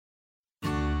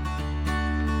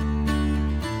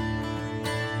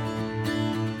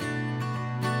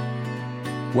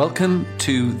Welcome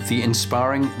to the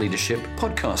Inspiring Leadership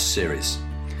podcast series.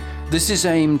 This is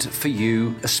aimed for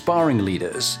you aspiring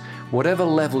leaders, whatever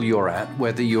level you're at,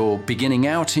 whether you're beginning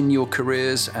out in your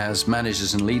careers as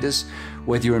managers and leaders,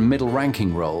 whether you're in middle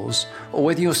ranking roles, or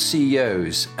whether you're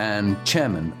CEOs and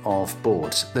chairmen of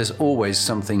boards. There's always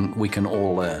something we can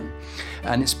all learn.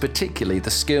 And it's particularly the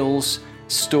skills,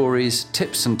 stories,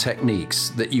 tips and techniques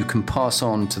that you can pass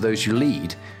on to those you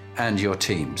lead and your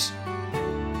teams.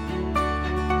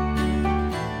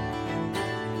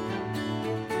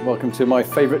 Welcome to my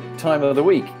favorite time of the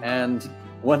week. And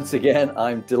once again,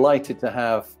 I'm delighted to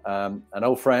have an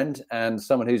old friend and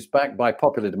someone who's back by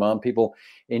popular demand. People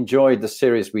enjoyed the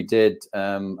series we did,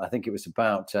 I think it was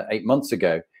about 8 months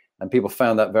ago. And people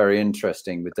found that very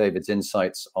interesting with David's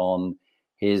insights on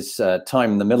his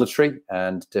time in the military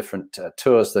and different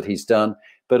tours that he's done,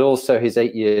 but also his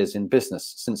 8 years in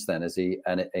business since then as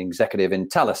an executive in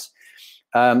Thales.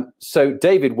 So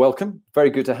David, welcome. Very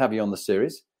good to have you on the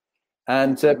series.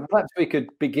 And perhaps we could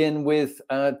begin with,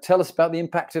 tell us about the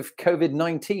impact of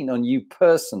COVID-19 on you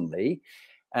personally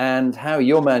and how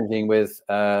you're managing with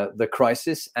the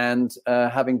crisis and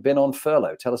having been on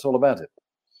furlough. Tell us all about it.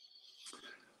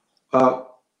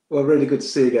 Well, really good to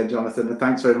see you again, Jonathan, and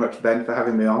thanks very much, Ben, for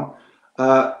having me on.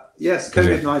 Yes,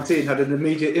 COVID-19 had an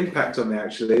immediate impact on me,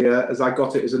 actually, as I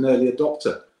got it as an early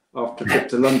adopter after a trip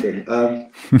to London.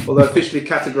 Although officially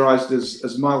categorised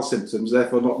as mild symptoms,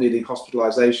 therefore not needing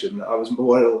hospitalisation, I was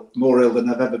more ill than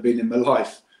I've ever been in my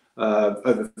life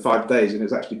over 5 days, and it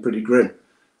was actually pretty grim.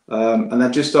 And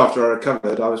then just after I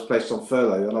recovered, I was placed on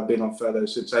furlough, and I've been on furlough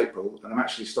since April, and I'm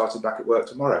actually starting back at work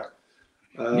tomorrow.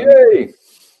 Yay!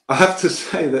 I have to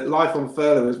say that life on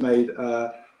furlough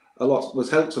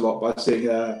was helped a lot by seeing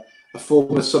a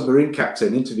former submarine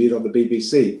captain interviewed on the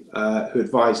BBC who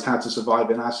advised how to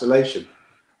survive in isolation.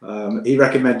 He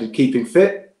recommended keeping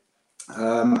fit,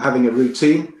 having a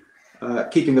routine,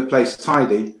 keeping the place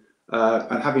tidy,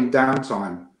 and having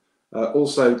downtime.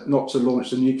 Also, not to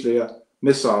launch the nuclear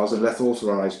missiles unless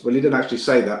authorised. Well, he didn't actually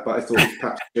say that, but I thought he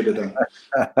perhaps should have done.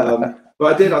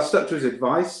 But I did. I stuck to his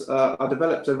advice. I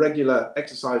developed a regular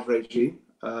exercise regime.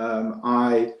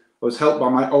 I was helped by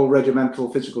my old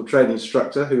regimental physical training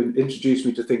instructor who introduced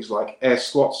me to things like air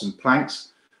squats and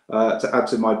planks to add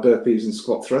to my burpees and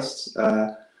squat thrusts.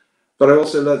 But I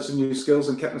also learned some new skills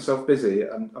and kept myself busy.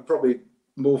 And I'm probably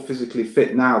more physically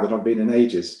fit now than I've been in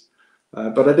ages.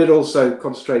 But I did also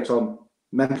concentrate on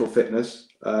mental fitness.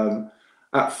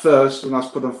 At first, when I was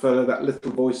put on furlough, that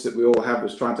little voice that we all have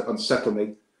was trying to unsettle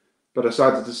me. But I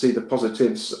started to see the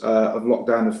positives of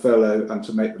lockdown and furlough and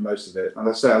to make the most of it. And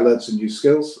I say I learned some new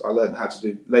skills. I learned how to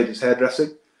do ladies'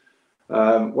 hairdressing.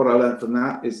 What I learned from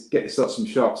that is get yourself some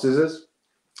sharp scissors,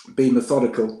 be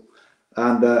methodical,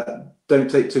 and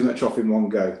don't take too much off in one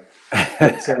go.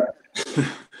 But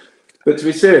to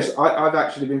be serious, I've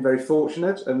actually been very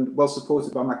fortunate and well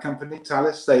supported by my company,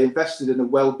 Thales. They invested in a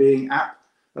well-being app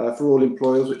for all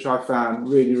employers, which I found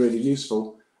really, really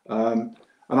useful.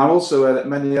 And I'm also aware that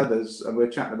many others, and we were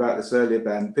chatting about this earlier,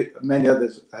 Ben, many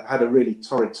others have had a really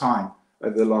torrid time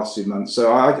over the last few months.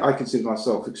 So I consider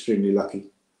myself extremely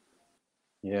lucky.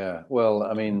 Yeah, well,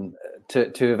 I mean,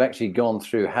 to have actually gone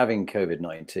through having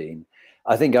COVID-19,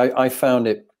 I think I found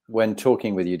it when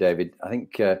talking with you, David, I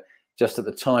think just at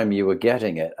the time you were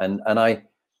getting it, and I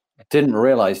didn't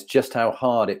realize just how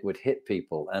hard it would hit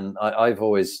people. And I've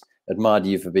always admired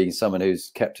you for being someone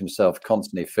who's kept himself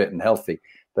constantly fit and healthy.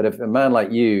 But if a man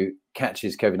like you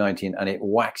catches COVID-19 and it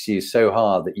whacks you so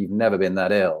hard that you've never been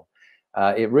that ill,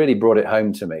 it really brought it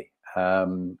home to me.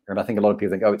 And I think a lot of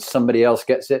people think, oh, it's somebody else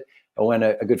gets it. Or when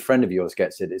a good friend of yours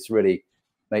gets it, it's really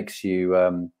makes you,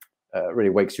 really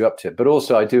wakes you up to it. But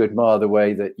also I do admire the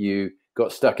way that you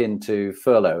got stuck into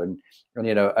furlough and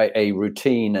you know, a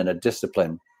routine and a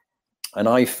discipline. And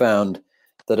I found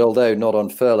that although not on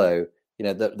furlough, you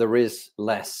know, that there is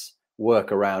less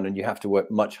work around and you have to work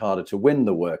much harder to win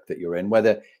the work that you're in,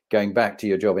 whether going back to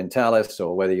your job in Thales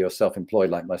or whether you're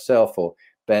self-employed like myself or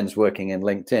Ben's working in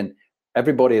LinkedIn.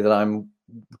 Everybody that I'm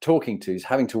talking to is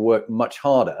having to work much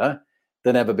harder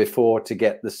than ever before to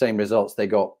get the same results they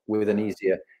got with an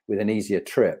easier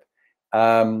trip.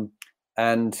 So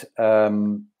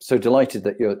delighted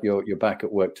that you're back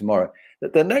at work tomorrow.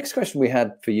 The next question we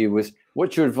had for you was,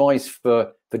 what's your advice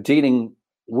for dealing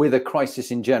with a crisis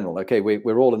in general? Okay,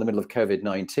 we're all in the middle of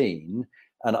COVID-19,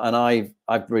 and I've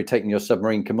really taken your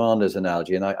submarine commander's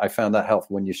analogy, and I found that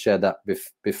helpful when you shared that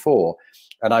before.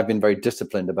 And I've been very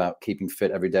disciplined about keeping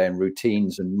fit every day and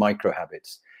routines and micro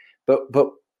habits. But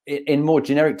in more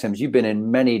generic terms, you've been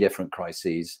in many different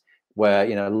crises where,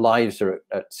 you know, lives are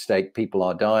at stake, people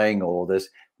are dying, or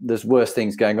there's worse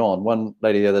things going on. One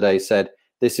lady the other day said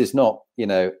this is not,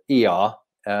 ER.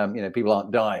 People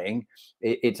aren't dying.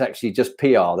 It's actually just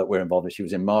PR that we're involved in. She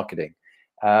was in marketing.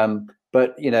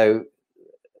 But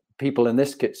people in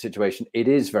this situation, it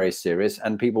is very serious,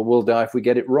 and people will die if we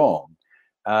get it wrong.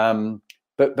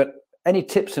 But any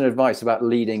tips and advice about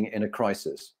leading in a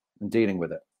crisis and dealing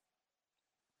with it?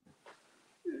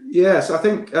 Yes, I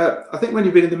think when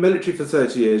you've been in the military for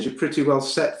 30 years, you're pretty well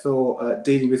set for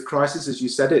dealing with crisis. As you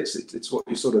said, it's what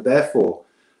you're sort of there for.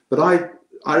 But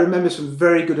I remember some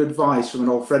very good advice from an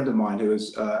old friend of mine who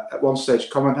was at one stage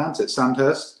commandant at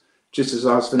Sandhurst, just as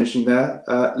I was finishing there.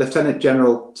 Lieutenant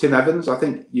General Tim Evans, I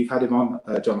think you've had him on,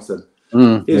 Jonathan. He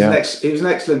was an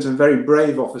excellent and very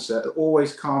brave officer,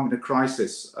 always calm in a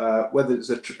crisis, whether it's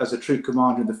as a troop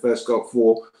commander in the First Gulf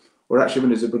War, or actually when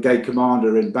he was a brigade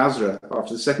commander in Basra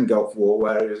after the Second Gulf War,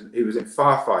 where he was in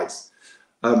firefights.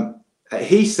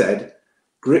 He said,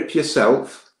 grip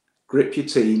yourself, grip your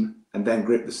team, and then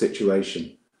grip the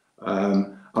situation.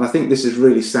 And I think this is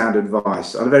really sound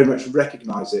advice. I very much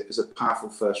recognise it as a powerful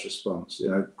first response.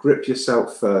 Grip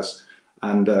yourself first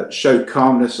and show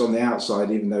calmness on the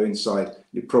outside, even though inside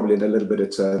you're probably in a little bit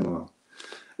of turmoil.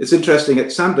 It's interesting,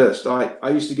 at Sandhurst, I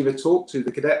used to give a talk to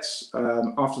the cadets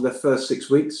after their first 6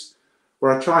 weeks,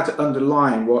 where I tried to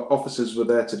underline what officers were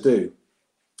there to do.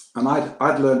 And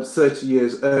I'd learned 30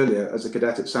 years earlier as a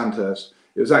cadet at Sandhurst,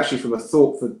 it was actually from a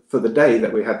thought for the day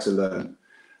that we had to learn,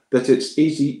 that it's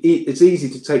easy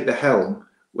to take the helm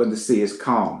when the sea is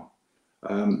calm.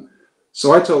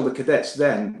 So I told the cadets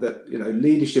then that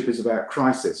leadership is about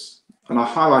crisis, and I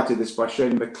highlighted this by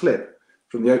showing them a clip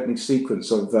from the opening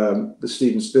sequence of the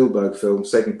Steven Spielberg film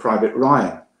Saving Private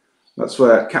Ryan. That's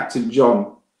where Captain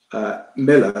John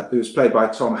Miller, who was played by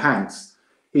Tom Hanks,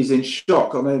 he's in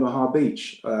shock on Omaha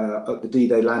Beach at the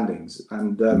D-Day landings,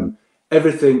 and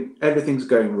everything's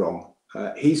going wrong.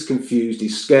 He's confused,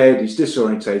 he's scared, he's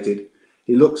disorientated.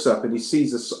 He looks up and he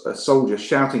sees a soldier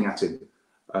shouting at him,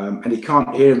 and he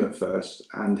can't hear him at first.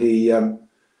 And he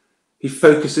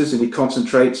focuses and he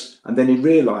concentrates, and then he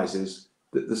realizes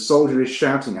that the soldier is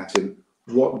shouting at him,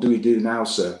 "What do we do now,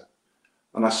 sir?"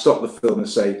 And I stop the film and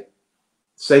say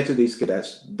to these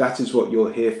cadets, that is what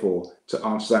you're here for, to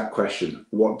answer that question.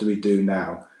 What do we do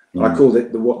now? And I called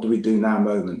it the "what do we do now"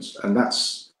 moments. And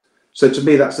so to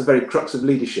me, that's the very crux of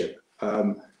leadership.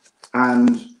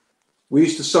 And we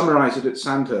used to summarize it at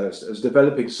Sandhurst as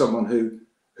developing someone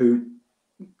who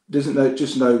doesn't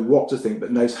just know what to think,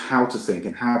 but knows how to think,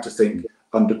 and how to think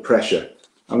under pressure.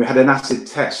 And we had an acid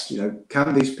test.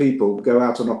 Can these people go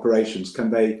out on operations? Can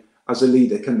they, as a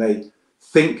leader, can they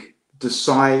think,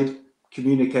 decide,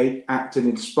 communicate, act, and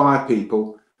inspire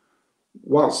people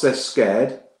whilst they're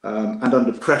scared and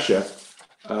under pressure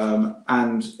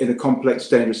and in a complex,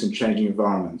 dangerous, and changing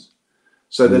environment?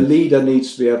 So the leader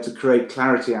needs to be able to create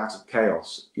clarity out of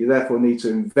chaos. You therefore need to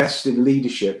invest in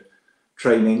leadership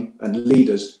training and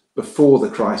leaders before the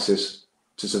crisis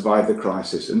to survive the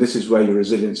crisis. And this is where your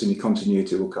resilience and your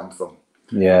continuity will come from.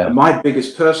 Yeah. And my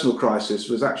biggest personal crisis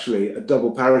was actually a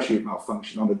double parachute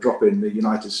malfunction on a drop in the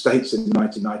United States in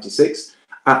 1996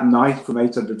 at night from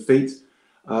 800 feet.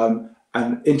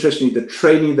 And interestingly, the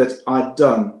training that I'd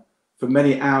done for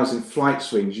many hours in flight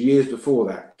swings years before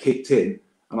that kicked in,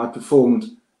 and I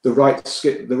performed the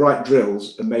right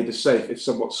drills and made a safe, if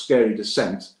somewhat scary,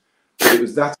 descent. But it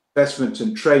was that investment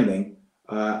and training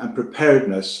and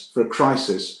preparedness for a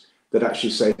crisis that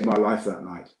actually saved my life that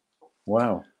night.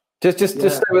 Wow. Just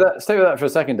stay with that for a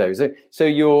second, David. So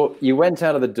you went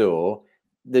out of the door,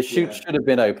 the chute should have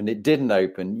been opened, it didn't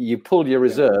open, you pulled your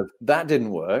reserve, that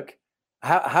didn't work.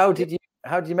 How did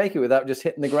you make it without just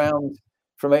hitting the ground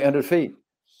from 800 feet?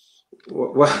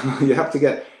 Well, you have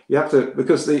to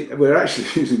because we're actually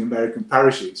using American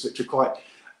parachutes, which are quite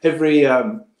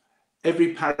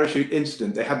every parachute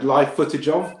incident they had live footage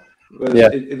of. With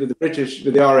the British,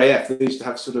 with the RAF, they used to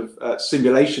have sort of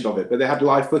simulation of it, but they had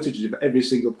live footage of every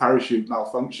single parachute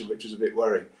malfunction, which was a bit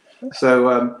worrying.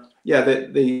 So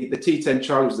the T-10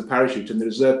 Charlie was the parachute, and the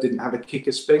reserve didn't have a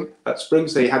kicker spring,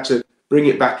 so you had to bring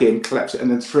it back in, collapse it, and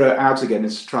then throw it out again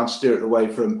and try and steer it away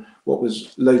from what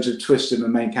was loads of twists in the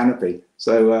main canopy.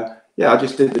 So I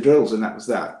just did the drills, and that was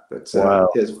that. But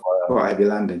it was quite a heavy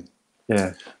landing.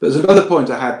 Yeah. But there's another point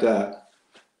I had.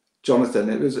 Jonathan,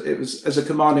 it was as a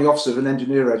commanding officer of an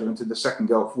engineer regiment in the Second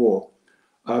Gulf War.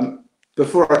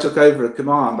 Before I took over a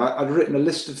command, I'd written a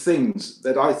list of things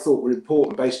that I thought were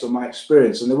important based on my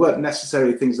experience, and they weren't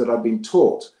necessarily things that I'd been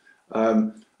taught.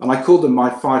 And I called them my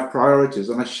 5 priorities,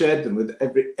 and I shared them with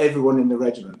everyone in the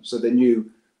regiment, so they knew,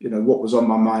 what was on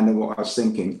my mind and what I was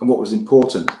thinking and what was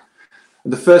important.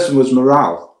 And the first one was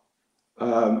morale,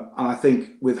 and I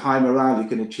think with high morale you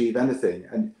can achieve anything.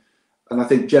 And And I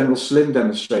think General Slim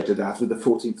demonstrated that with the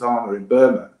 14th Armour in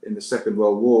Burma in the Second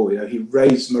World War. You know, he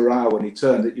raised morale when he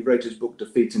turned it. He wrote his book,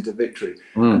 Defeat into Victory.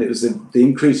 And it was the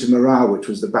increase in morale which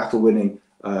was the battle-winning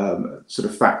sort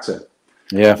of factor.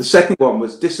 Yeah. The second one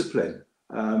was discipline.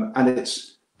 And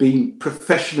it's being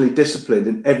professionally disciplined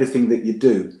in everything that you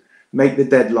do. Make the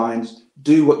deadlines,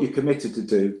 do what you're committed to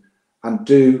do, and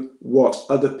do what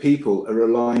other people are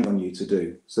relying on you to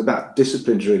do. So that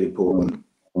discipline is really important.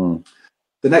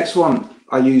 The next one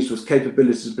I used was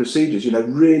capabilities and procedures. You know,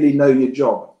 really know your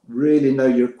job, really know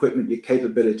your equipment, your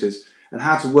capabilities, and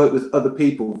how to work with other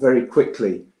people very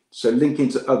quickly. So link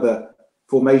into other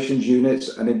formations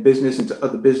units, and in business into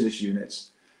other business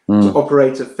units to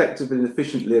operate effectively and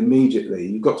efficiently immediately.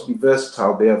 You've got to be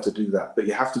versatile, be able to do that, but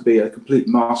you have to be a complete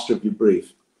master of your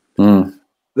brief.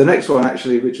 The next one,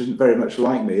 actually, which isn't very much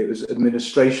like me, it was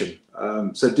administration.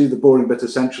 So do the boring but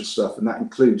essential stuff, and that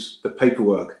includes the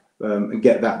paperwork, and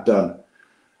get that done.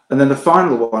 And then the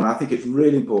final one, I think it's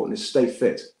really important, is stay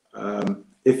fit.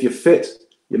 If you're fit,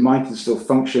 your mind can still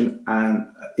function, and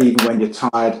even when you're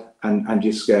tired and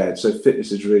you're scared. So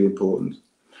fitness is really important.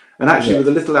 And actually, with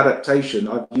a little adaptation,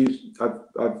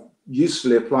 I've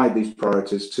usefully applied these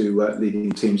priorities to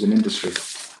leading teams in industry.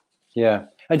 Yeah.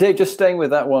 And Dave, just staying with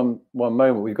that one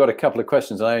moment, we've got a couple of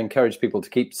questions, and I encourage people to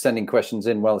keep sending questions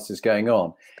in while this is going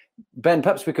on. Ben,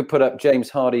 perhaps we could put up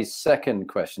James Hardy's second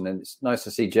question. And it's nice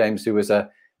to see James, who was a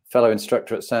fellow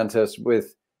instructor at Sandhurst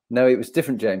no, it was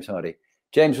different James Hardy.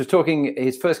 James was talking,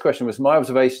 his first question was, my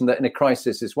observation that in a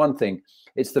crisis is one thing,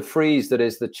 it's the freeze that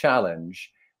is the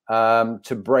challenge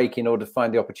to break in order to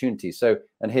find the opportunity. So,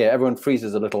 and here, everyone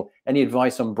freezes a little. Any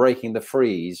advice on breaking the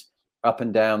freeze up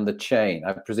and down the chain?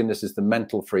 I presume this is the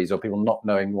mental freeze or people not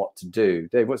knowing what to do.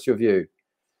 Dave, what's your view?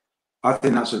 I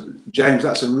think James,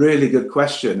 that's a really good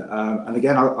question. And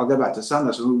again, I'll go back to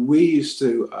Sandhurst. We used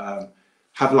to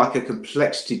have like a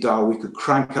complexity dial we could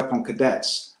crank up on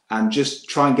cadets and just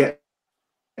try and get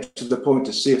to the point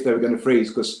to see if they were going to freeze.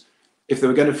 Because if they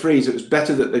were going to freeze, it was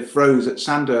better that they froze at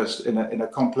Sandhurst in a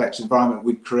complex environment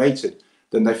we'd created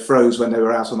than they froze when they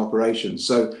were out on operations.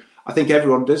 So I think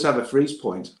everyone does have a freeze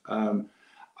point.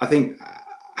 I think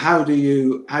how do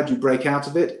you break out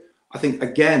of it? I think,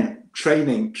 again,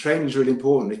 training is really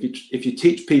important. If you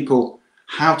teach people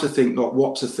how to think, not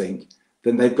what to think,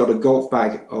 then they've got a golf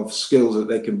bag of skills that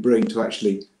they can bring to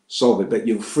actually solve it. But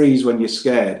you'll freeze when you're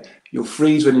scared. You'll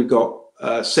freeze when you've got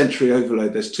sensory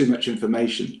overload. There's too much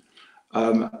information.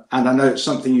 And I know it's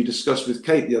something you discussed with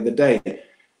Kate the other day.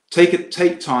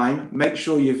 Take time, make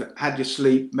sure you've had your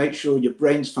sleep, make sure your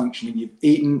brain's functioning, you've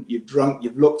eaten, you've drunk,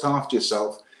 you've looked after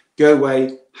yourself. Go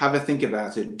away, have a think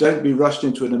about it. Don't be rushed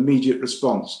into an immediate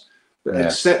response, but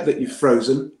accept that you've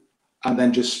frozen and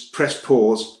then just press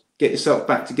pause, get yourself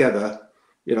back together,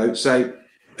 you know, say,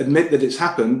 admit that it's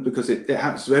happened because it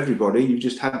happens to everybody. You've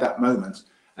just had that moment,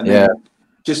 and then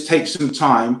just take some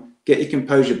time, get your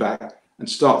composure back, and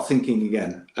start thinking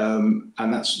again. And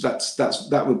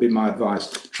that would be my advice.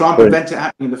 Try and prevent it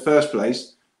happening in the first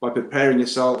place by preparing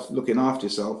yourself, looking after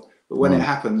yourself. But when it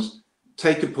happens,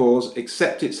 take a pause,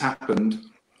 accept it's happened,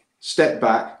 step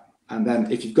back, and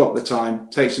then if you've got the time,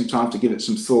 take some time to give it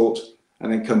some thought,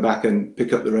 and then come back and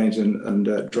pick up the reins and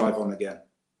drive on again.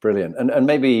 Brilliant. And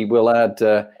maybe we'll add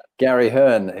Gary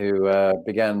Hearn, who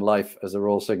began life as a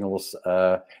Royal Signals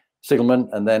signalman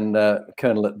and then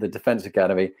colonel at the Defence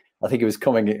Academy. I think he was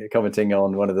commenting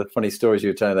on one of the funny stories you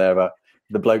were telling there about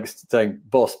the blokes saying,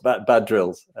 "Boss, bad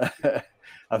drills."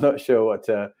 I'm not sure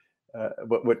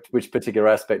which particular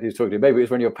aspect he was talking to. Maybe it was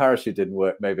when your parachute didn't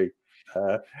work. Maybe.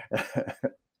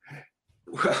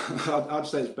 Well, I'd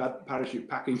say it's bad parachute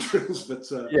packing drills, but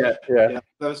yeah.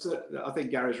 I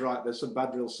think Gary's right. There's some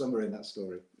bad drills somewhere in that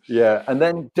story. Yeah, and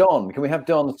then Don, can we have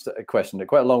Don's question?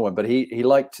 Quite a long one, but he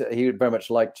very much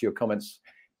liked your comments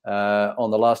on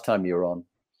the last time you were on.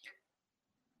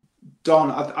 Don,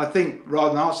 I think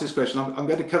rather than answer this question, I'm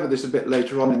going to cover this a bit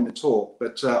later on in the talk,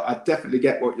 but I definitely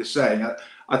get what you're saying.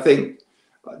 I think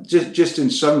just in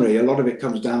summary, a lot of it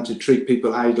comes down to treat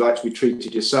people how you'd like to be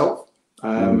treated yourself.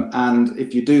 And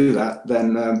if you do that,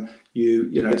 then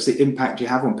you know it's the impact you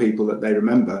have on people that they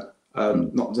remember,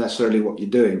 not necessarily what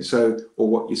you're doing. So, or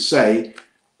what you say,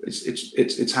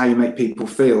 it's how you make people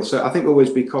feel. So I think always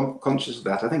be conscious of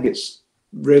that. I think it's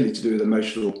really to do with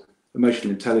emotional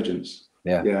intelligence.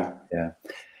 Yeah.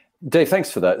 Dave, thanks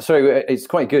for that. Sorry, it's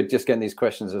quite good just getting these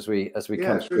questions as we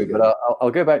come through. Really, but I'll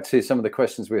go back to some of the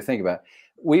questions we were thinking about.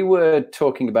 We were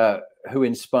talking about who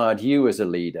inspired you as a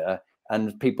leader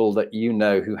and people that you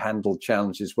know who handled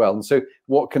challenges well. And so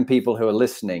what can people who are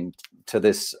listening to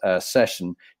this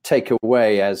session take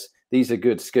away as these are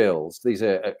good skills, these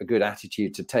are a good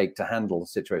attitude to take to handle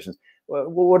situations?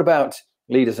 What about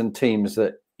leaders and teams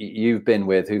that you've been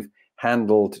with who've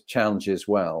handled challenges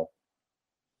well?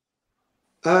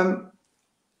 Well,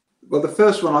 the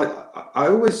first one, I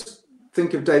always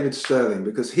think of David Sterling,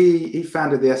 because he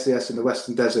founded the SAS in the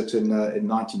Western Desert in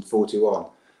 1941,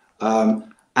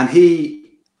 and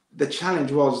the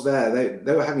challenge was there.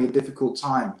 They were having a difficult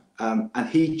time, and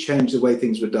he changed the way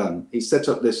things were done. He set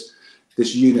up this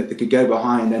unit that could go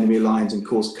behind enemy lines and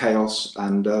cause chaos,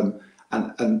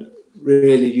 and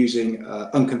really using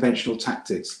unconventional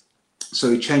tactics. So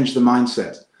he changed the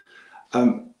mindset.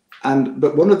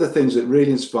 But one of the things that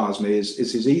really inspires me is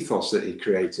his ethos that he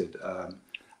created.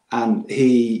 And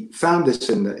he found this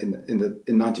in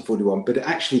 1941, but it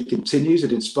actually continues.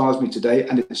 It inspires me today,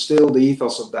 and it's still the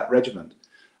ethos of that regiment.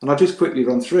 And I'll just quickly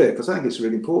run through it because I think it's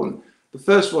really important. The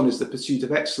first one is the pursuit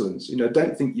of excellence.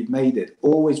 Don't think you've made it.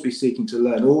 Always be seeking to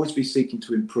learn. Always be seeking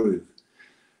to improve.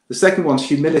 The second one's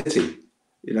humility.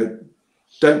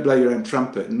 Don't blow your own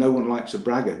trumpet. No one likes a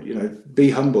braggart. Be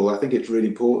humble. I think it's really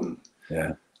important.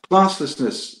 Yeah.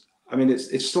 Classlessness. I mean,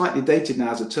 it's slightly dated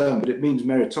now as a term, but it means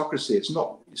meritocracy. It's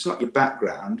not your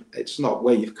background. It's not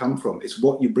where you've come from. It's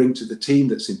what you bring to the team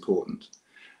that's important.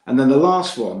 And then the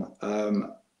last one,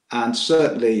 and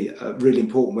certainly really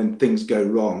important when things go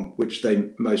wrong, which they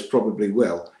most probably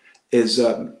will, is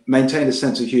maintain a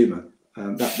sense of humour.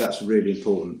 That's really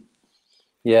important.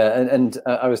 Yeah, and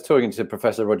I was talking to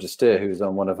Professor Roger Steer, who was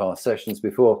on one of our sessions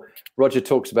before. Roger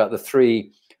talks about the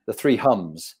three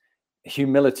hums: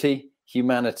 humility,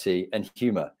 humanity, and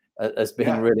humour as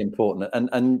being really important,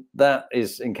 and that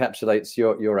encapsulates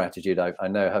your attitude. I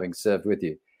know, having served with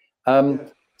you.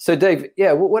 So, Dave,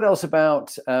 what else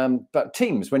about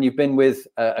teams? When you've been with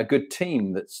a good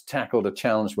team that's tackled a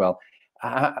challenge well,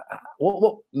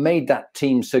 what made that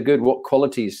team so good? What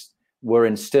qualities were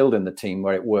instilled in the team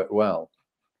where it worked well?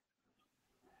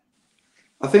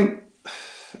 I think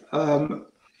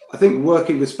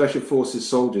working with Special Forces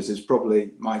soldiers is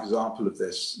probably my example of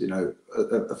this.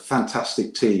 A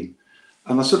fantastic team,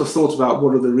 and I sort of thought about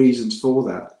what are the reasons for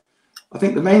that. I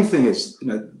think the main thing is,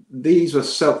 these are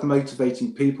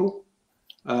self-motivating people.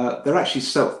 They're actually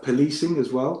self-policing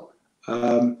as well.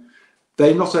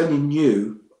 They not only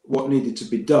knew what needed to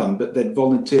be done, but they'd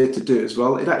volunteered to do it as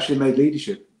well. It actually made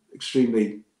leadership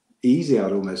extremely easy,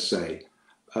 I'd almost say.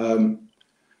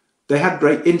 They had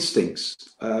great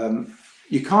instincts.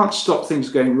 You can't stop things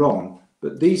going wrong,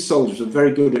 but these soldiers were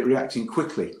very good at reacting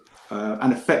quickly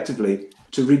and effectively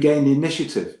to regain the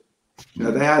initiative.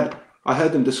 I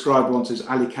heard them described once as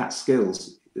alley cat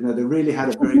skills. They really had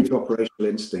a very good operational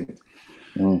instinct.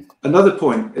 Another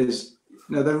point is,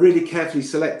 they're really carefully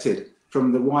selected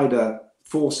from the wider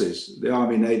forces, the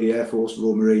Army, Navy, Air Force,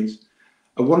 Royal Marines.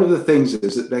 And one of the things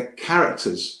is that their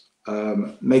characters,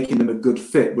 making them a good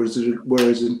fit, were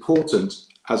as important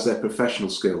as their professional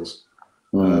skills.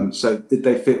 So did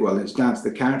they fit well? It's down to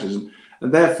the characters.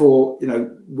 And therefore,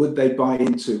 would they buy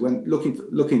into, when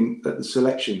looking at the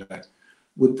selection there,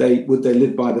 would they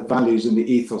live by the values and the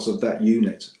ethos of that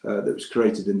unit that was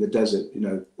created in the desert,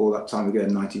 all that time ago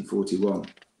in 1941?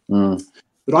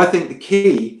 But I think the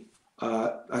key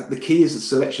is the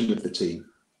selection of the team.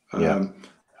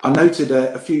 I noted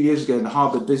a few years ago in the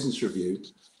Harvard Business Review,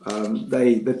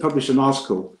 they published an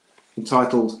article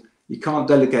entitled "You Can't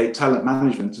Delegate Talent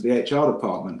Management to the HR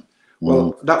Department."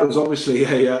 Well, that was obviously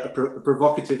a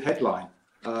provocative headline,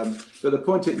 but the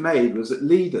point it made was that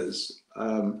leaders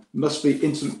must be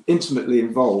intimately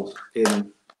involved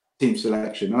in team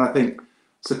selection. And I think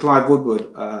Sir Clive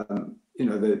Woodward,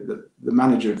 the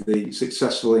manager of the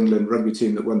successful England rugby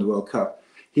team that won the World Cup,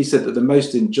 he said that the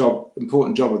most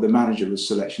important job of the manager was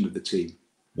selection of the team.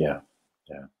 Yeah.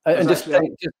 And just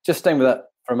staying with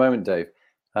that for a moment, Dave,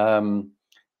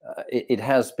 it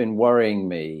has been worrying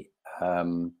me.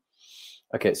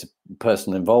 It's a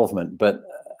personal involvement, but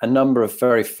a number of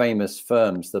very famous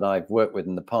firms that I've worked with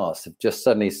in the past have just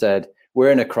suddenly said,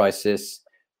 we're in a crisis,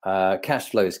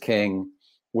 cash flow is king,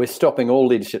 we're stopping all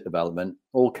leadership development,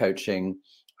 all coaching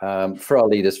for our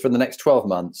leaders for the next 12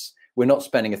 months. We're not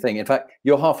spending a thing. In fact,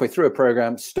 you're halfway through a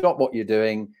program, stop what you're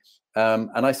doing.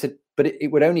 And I said, but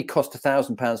it would only cost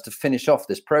 £1,000 to finish off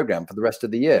this program for the rest of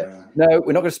the year. Yeah. No,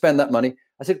 we're not going to spend that money.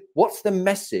 I said, what's the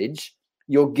message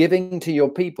you're giving to your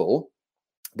people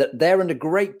that they're under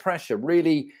great pressure,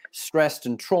 really stressed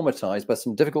and traumatized by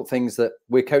some difficult things that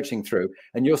we're coaching through?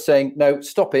 And you're saying, no,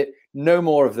 stop it, no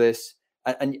more of this.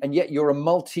 And yet you're a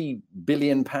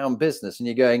multi-billion-pound business and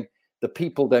you're going, the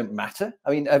people don't matter.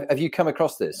 I mean, have you come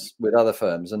across this with other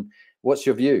firms? And what's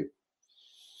your view?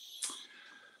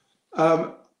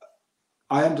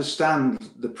 I understand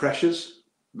the pressures.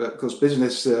 but of course,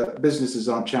 businesses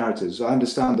aren't charities. I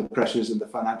understand the pressures and the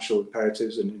financial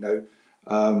imperatives, and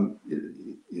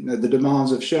the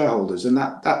demands of shareholders, and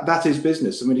that is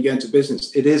business. And when you go into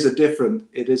business, it is a different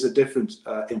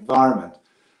environment.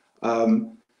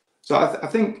 So I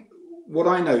think what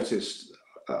I noticed,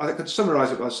 I could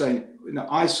summarize it by saying,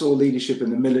 I saw leadership in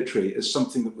the military as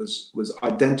something that was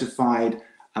identified,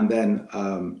 and then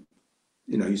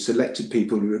you selected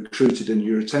people, you recruited, and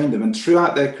you retained them, and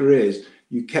throughout their careers,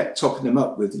 you kept topping them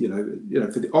up with,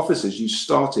 for the officers, you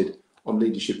started on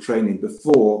leadership training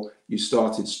before you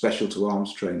started special to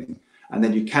arms training, and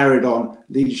then you carried on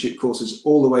leadership courses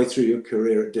all the way through your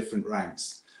career at different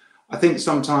ranks. I think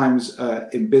sometimes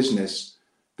in business,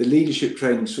 the leadership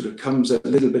training sort of comes a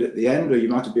little bit at the end, or you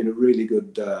might have been a really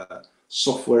good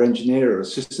software engineer or a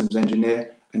systems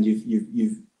engineer, and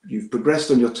you've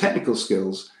progressed on your technical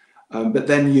skills, but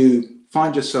then you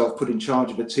find yourself put in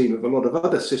charge of a team of a lot of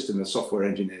other system and software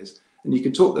engineers, and you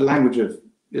can talk the language of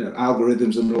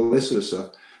algorithms and all this sort of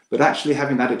stuff, but actually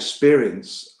having that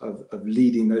experience of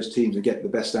leading those teams and getting the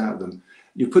best out of them,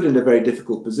 you're put in a very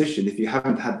difficult position if you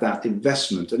haven't had that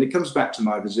investment. And it comes back to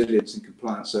my resilience and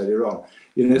compliance earlier on.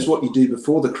 It's what you do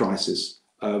before the crisis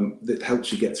that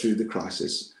helps you get through the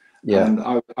crisis. Yeah.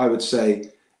 And I would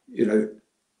say,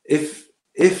 if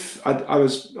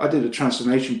I did a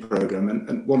transformation program,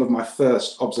 and one of my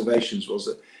first observations was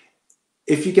that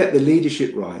if you get the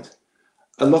leadership right,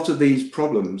 a lot of these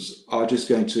problems are just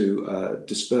going to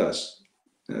disperse.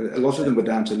 A lot of them were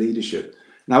down to leadership.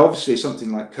 Now, obviously,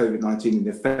 something like COVID-19 and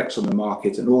the effects on the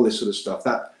market and all this sort of stuff,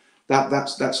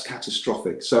 that's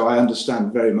catastrophic. So I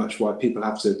understand very much why people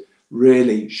have to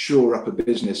really shore up a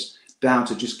business down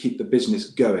to just keep the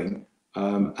business going,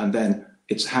 and then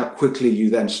it's how quickly you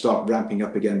then start ramping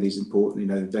up again these important,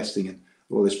 investing in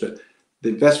all this. But the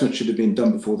investment should have been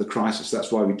done before the crisis.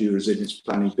 That's why we do resilience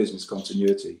planning, business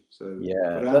continuity. So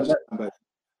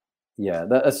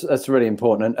that's really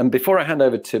important. And before I hand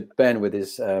over to Ben with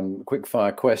his quick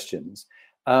fire questions,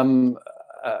 one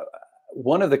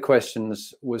of the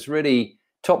questions was really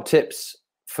top tips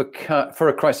for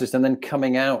a crisis and then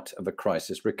coming out of a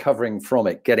crisis, recovering from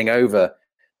it, getting over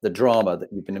the drama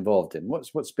that you've been involved in.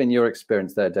 What's been your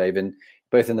experience there, Dave,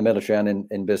 both in the military and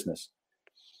in business?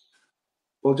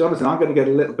 Well, Jonathan, I'm going to get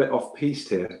a little bit off piste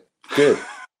here. Good.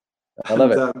 I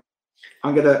love it.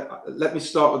 I'm going to let me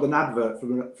start with an advert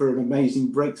for an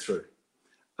amazing breakthrough.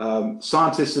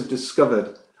 Scientists have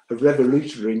discovered a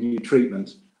revolutionary new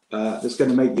treatment that's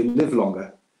going to make you live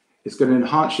longer. It's going to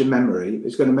enhance your memory.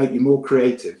 It's going to make you more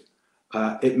creative.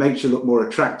 It makes you look more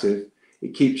attractive.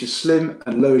 It keeps you slim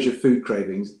and lowers your food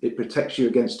cravings. It protects you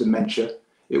against dementia.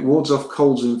 It wards off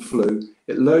colds and flu.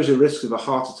 It lowers your risk of a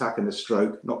heart attack and a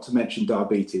stroke, not to mention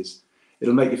diabetes.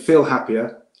 It'll make you feel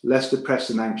happier, less depressed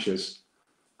and anxious.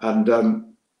 And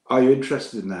are you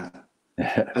interested in that?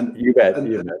 And you bet.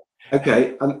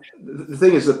 Okay. And the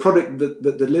thing is, the product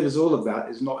that delivers all of that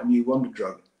is not a new wonder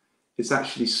drug. It's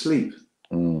actually sleep.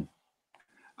 Mm.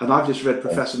 And I've just read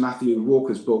Professor Matthew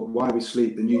Walker's book, Why We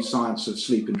Sleep, The New Science of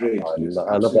Sleep and Dreams.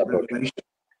 I love that book.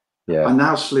 Yeah. I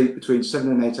now sleep between 7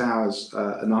 and 8 hours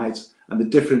a night, and the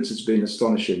difference has been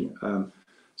astonishing.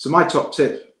 So my top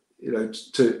tip,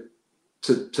 to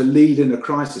lead in a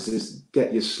crisis is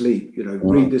get your sleep.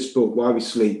 Read this book, Why We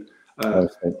Sleep,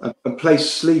 and place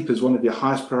sleep as one of your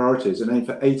highest priorities, and aim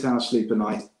for 8 hours sleep a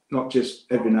night, not just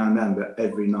every now and then, but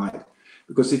every night.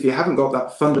 Because if you haven't got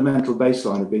that fundamental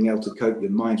baseline of being able to cope,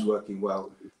 your mind's working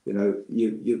well,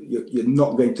 you're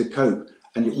not going to cope.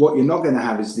 And what you're not going to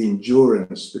have is the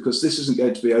endurance, because this isn't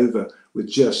going to be over with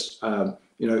just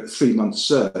 3 month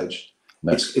surge.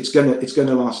 No. It's going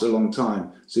to last a long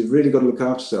time. So you've really got to look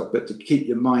after yourself, but to keep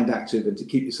your mind active and to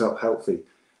keep yourself healthy.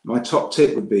 My top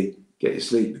tip would be get your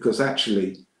sleep, because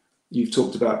actually you've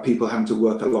talked about people having to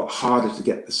work a lot harder to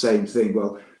get the same thing.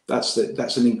 Well, that's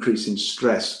an increase in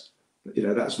stress.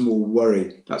 That's more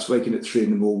worry. That's waking at 3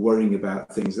 a.m. worrying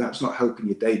about things. That's not helping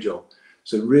your day job.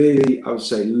 So really, I would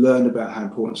say learn about how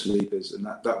important sleep is, and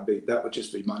that would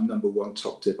just be my number one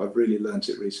top tip. I've really learned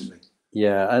it recently.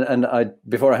 Yeah, and I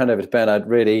before I hand over to Ben, I'd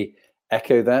really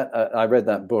echo that. I read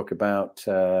that book about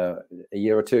a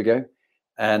year or two ago,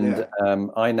 and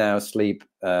I now sleep,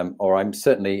 or I'm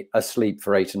certainly asleep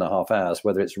for 8.5 hours,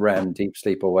 whether it's REM, deep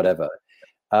sleep, or whatever.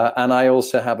 And I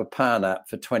also have a power nap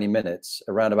for 20 minutes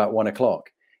around about 1 o'clock.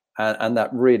 And that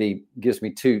really gives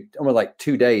me 2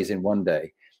 days in one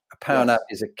day. A power nap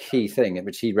is a key thing,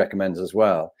 which he recommends as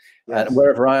well. Yes. And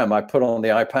wherever I am, I put on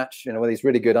the eye patch, with these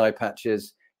really good eye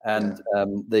patches and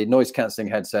the noise cancelling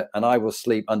headset, and I will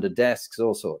sleep under desks,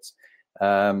 all sorts.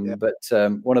 But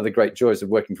one of the great joys of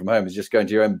working from home is just going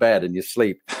to your own bed and you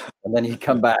sleep, and then you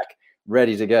come back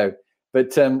ready to go.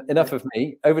 But enough of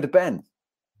me. Over to Ben.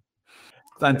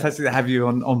 Fantastic to have you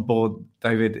on board,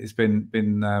 David. It's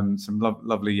been some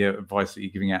lovely advice that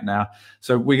you're giving out now.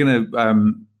 So we're going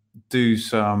to do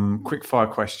some quick fire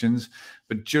questions,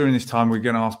 but during this time, we're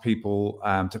going to ask people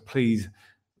to please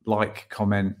like,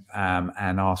 comment,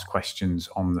 and ask questions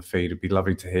on the feed. It'd be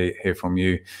lovely to hear from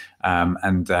you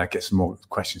and get some more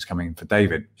questions coming in for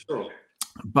David. Sure.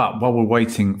 But while we're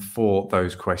waiting for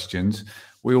those questions,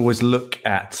 we always look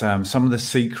at some of the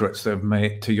secrets that have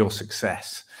made to your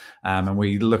success. And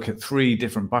we look at 3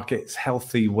 different buckets: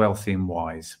 healthy, wealthy, and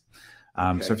wise.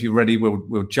 Okay. So if you're ready,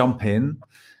 we'll jump in.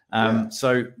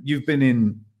 So you've been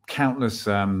in countless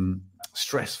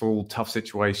stressful, tough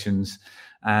situations.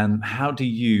 And how do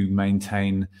you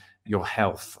maintain your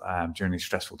health during these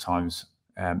stressful times,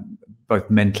 both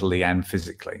mentally and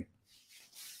physically?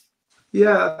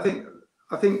 Yeah,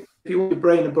 I think if you want your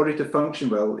brain and body to function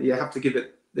well, you have to give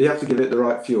it the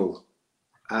right fuel,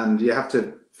 and you have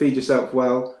to feed yourself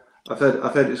well. I've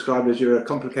heard it described as you're a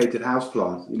complicated house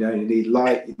plant. You know, you need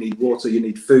light, you need water, you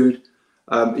need food.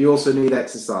 You also need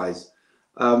exercise.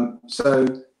 So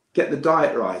get the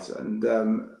diet right,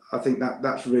 and I think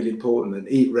that's really important. And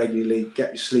eat regularly,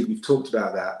 get your sleep. We've talked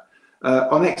about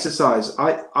that. On exercise,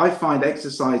 I find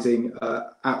exercising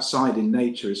outside in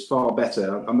nature is far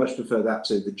better. I much prefer that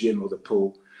to the gym or the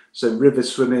pool. So river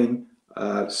swimming,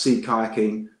 sea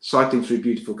kayaking, cycling through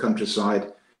beautiful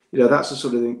countryside. You know, that's the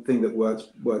sort of thing that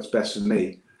works best for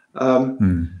me.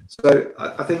 So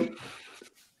I think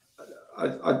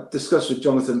I discussed with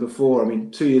Jonathan before. I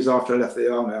mean, 2 years after I left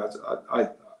the army,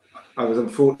 I was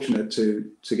unfortunate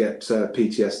to get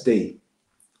PTSD,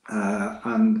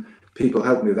 and people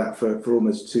helped me with that for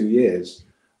almost 2 years.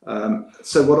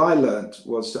 So what I learned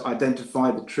was to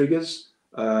identify the triggers,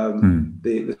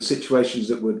 the situations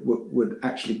that would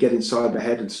actually get inside my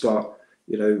head and start,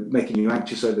 you know, making you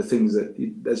anxious over things that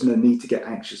there's no need to get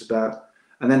anxious about,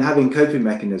 and then having coping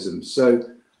mechanisms. So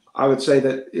I would say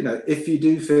that, you know, if you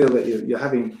do feel that you're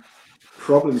having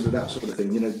problems with that sort of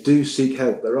thing, you know, do seek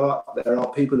help. There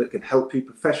are people that can help you,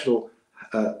 professional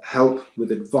help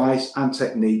with advice and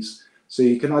techniques, so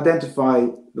you can identify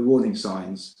the warning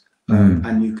signs,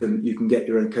 and you can get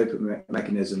your own coping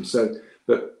mechanism. So,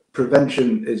 but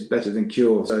prevention is better than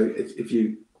cure. So if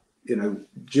you know,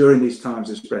 during these times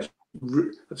of stress,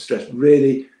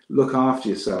 really look after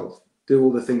yourself. Do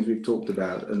all the things we've talked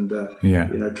about, and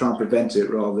you know, try and prevent it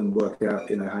rather than work out,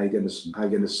 you know, how you're going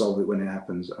to solve it when it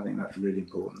happens. I think that's really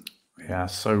important. Yeah,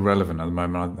 so relevant at the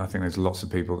moment. I think there's lots of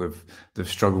people that've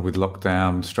struggled with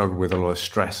lockdown, struggled with a lot of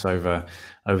stress over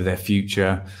their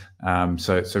future.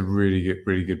 So it's a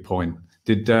really good point.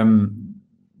 Did your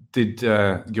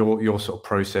sort of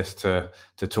process to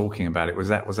talking about it, was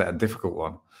that a difficult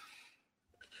one?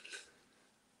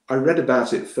 I read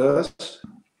about it first.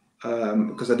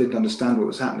 Because I didn't understand what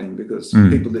was happening, because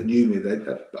people that knew me,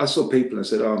 I saw people and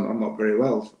said, "Oh, I'm not very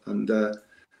well," and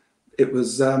it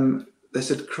was they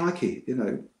said, "Crikey, you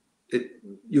know,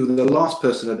 you're the last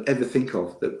person I'd ever think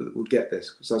of that would get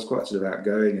this," because I was quite sort of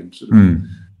outgoing and sort of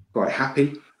quite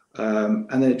happy,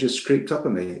 and then it just creeped up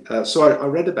on me. So I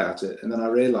read about it, and then I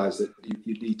realised that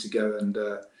you need to go and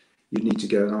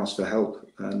ask for help,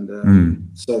 and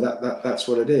so that's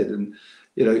what I did. And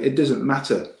you know, it doesn't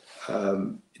matter.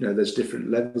 You know, there's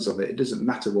different levels of it. It doesn't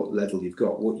matter what level you've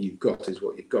got. What you've got is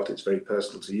what you've got. It's very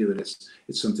personal to you, and it's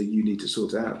something you need to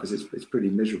sort out, because it's pretty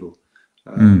miserable.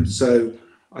 So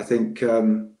I think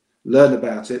learn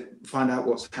about it, find out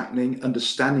what's happening.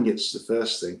 Understanding it's the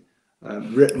first thing.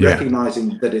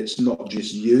 Recognizing that it's not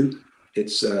just you.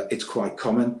 It's quite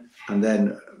common, and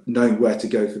then knowing where to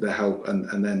go for the help,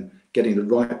 and then getting the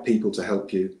right people to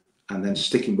help you, and then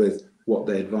sticking with what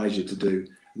they advise you to do,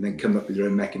 and then come up with your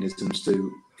own mechanisms to,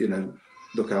 you know,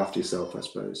 look after yourself, I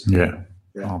suppose. Yeah.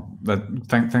 Oh,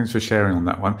 thanks for sharing on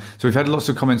that one. So we've had lots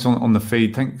of comments on the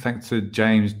feed. Thanks to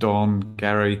James, Don,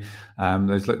 Gary.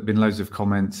 There's been loads of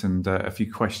comments and a few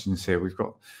questions here. We've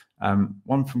got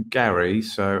one from Gary,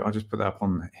 so I'll just put that up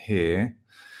on here.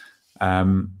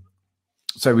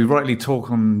 So we rightly talk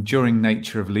on enduring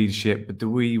nature of leadership, but do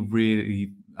we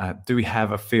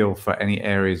have a feel for any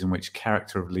areas in which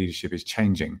character of leadership is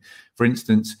changing? For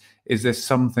instance, is there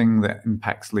something that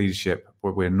impacts leadership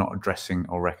where we're not addressing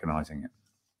or recognizing it?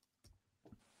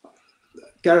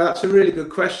 Gary, that's a really good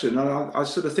question. I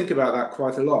sort of think about that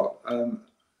quite a lot.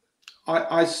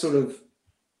 I sort of,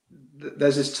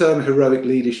 there's this term heroic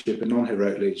leadership and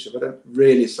non-heroic leadership. I don't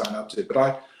really sign up to it,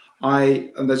 but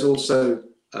and there's also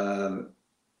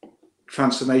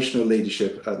transformational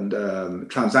leadership and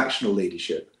transactional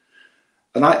leadership.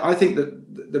 And I think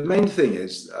that the main thing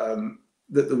is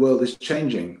that the world is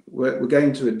changing. We're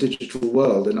going to a digital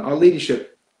world, and our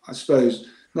leadership, I suppose,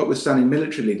 notwithstanding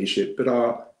military leadership, but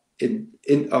our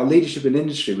leadership in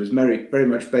industry was very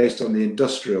much based on the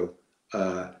industrial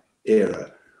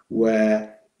era,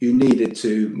 where you needed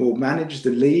to more manage the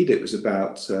lead. It was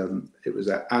about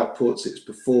outputs, it was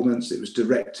performance, it was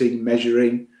directing,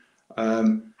 measuring,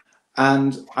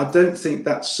 and I don't think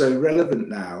that's so relevant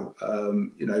now.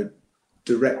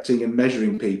 Directing and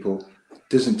measuring people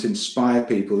doesn't inspire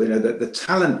people. The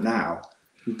talent now,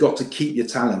 you've got to keep your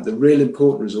talent. The real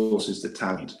important resource is the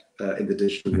talent in the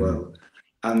digital world.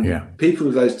 And people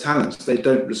with those talents, they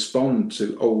don't respond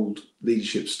to old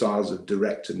leadership styles of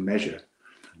direct and measure.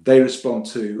 They respond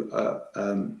to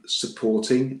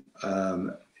supporting,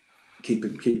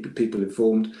 keeping people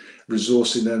informed,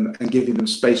 resourcing them, and giving them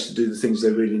space to do the things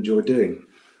they really enjoy doing.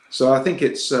 So I think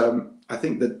I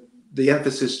think that the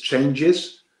emphasis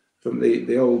changes from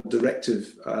the old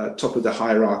directive, top of the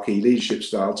hierarchy leadership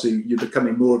style, to you're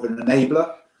becoming more of an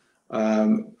enabler,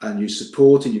 and you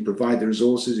support and you provide the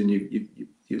resources, and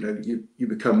you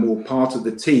become more part of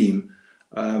the team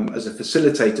as a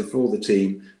facilitator for the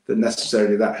team than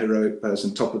necessarily that heroic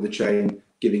person top of the chain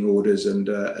giving orders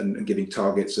and giving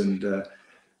targets and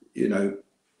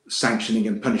sanctioning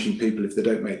and punishing people if they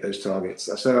don't make those targets.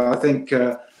 So I think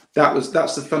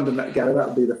that's the fundamental. That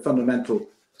would be the fundamental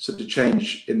sort of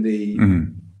change in the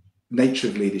nature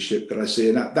of leadership that I see,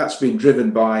 and that's been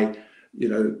driven by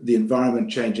the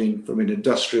environment changing from an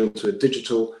industrial to a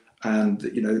digital, and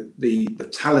the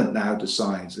talent now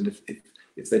decides. And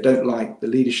if they don't like the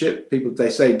leadership, they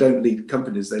say don't lead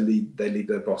companies, they lead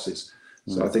their bosses.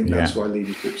 So I think that's why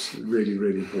leadership's really,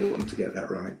 really important to get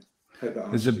that right. I hope that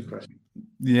answers your question.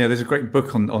 Yeah, there's a great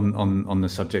book on the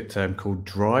subject called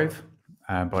Drive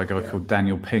by a guy called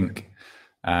Daniel Pink,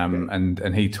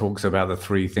 and he talks about the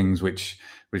three things which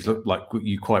look like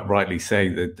you quite rightly say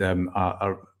that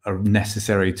are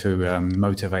necessary to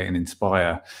motivate and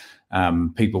inspire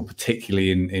people,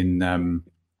 particularly in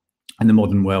the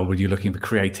modern world where you're looking for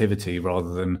creativity rather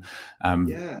than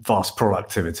vast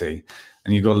productivity.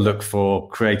 And you've got to look for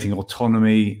creating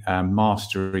autonomy,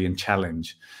 mastery, and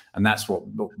challenge. And that's what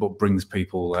brings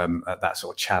people that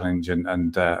sort of challenge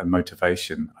and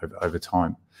motivation over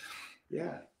time.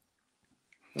 Yeah,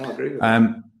 I agree with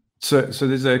that. So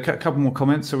there's a couple more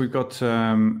comments. So we've got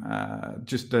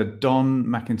just Don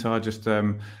McIntyre. Just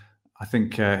I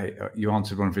think you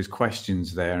answered one of his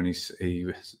questions there, and he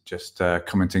was just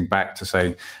commenting back to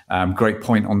say, great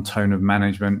point on tone of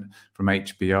management from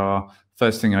HBR.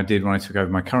 First thing I did when I took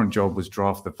over my current job was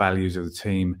draft the values of the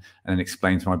team and then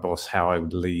explain to my boss how I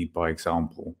would lead by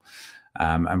example,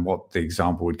 and what the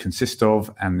example would consist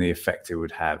of and the effect it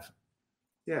would have.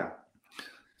 Yeah.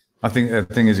 I think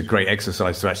is a great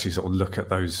exercise to actually sort of look at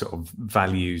those sort of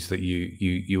values that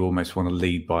you almost want to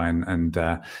lead by, and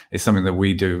it's something that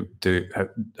we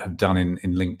have done in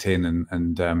LinkedIn,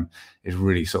 and it's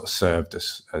really sort of served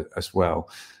us as well.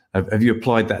 Have you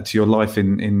applied that to your life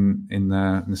in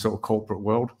the sort of corporate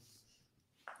world?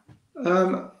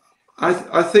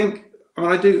 I think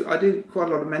I do quite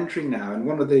a lot of mentoring now, and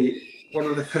one of the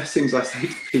first things I say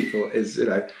to people is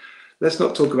let's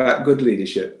not talk about good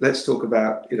leadership. Let's talk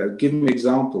about give me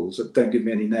examples. Don't give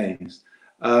me any names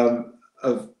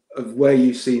of where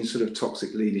you've seen sort of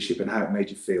toxic leadership and how it made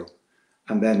you feel,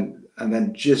 and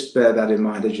then just bear that in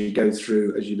mind as you go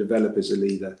through, as you develop as a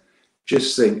leader.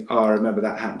 Just think, I remember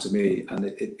that happened to me, and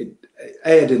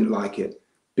I didn't like it.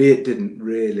 B, it didn't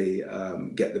really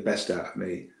get the best out of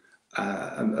me,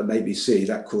 and maybe C,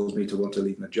 that caused me to want to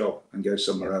leave my job and go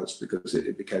somewhere else because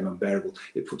it became unbearable.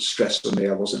 It put stress on me.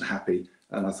 I wasn't happy,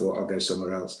 and I thought I'll go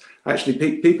somewhere else.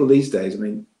 Actually, people these days, I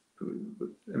mean,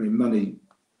 money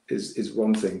is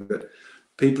one thing, but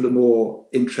people are more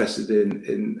interested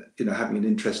in having an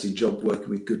interesting job, working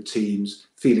with good teams,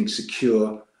 feeling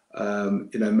secure.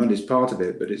 Money's part of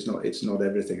it, but it's not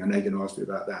everything. I know you're going to ask me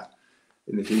about that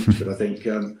in the future, but I think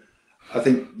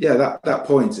that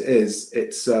point is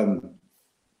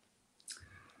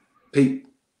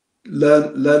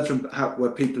learn from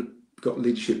where people got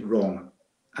leadership wrong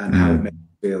and how it made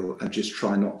you feel, and just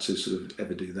try not to sort of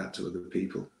ever do that to other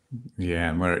people. Yeah,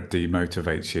 and where it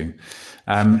demotivates you.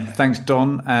 Thanks,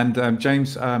 Don. And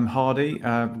James Hardy, we've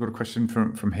got a question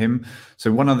from him.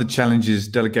 So one of the challenges,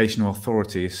 delegation of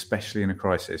authority, especially in a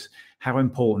crisis. How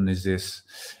important is this?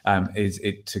 Is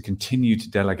it to continue to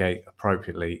delegate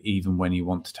appropriately, even when you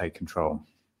want to take control?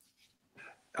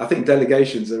 I think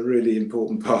delegation's a really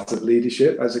important part of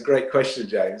leadership. That's a great question,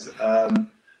 James.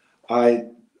 I've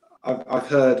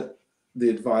heard the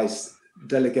advice,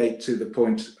 delegate to the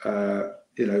point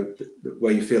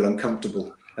where you feel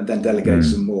uncomfortable. and then delegate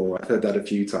some more. I've heard that a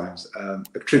few times,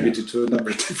 attributed to a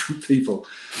number of different people.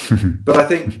 But I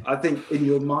think in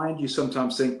your mind, you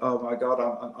sometimes think, oh my God,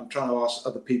 I'm trying to ask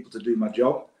other people to do my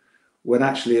job, when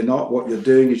actually you're not. What you're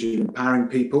doing is you're empowering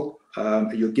people.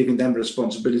 You're giving them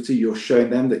responsibility. You're showing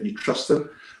them that you trust them.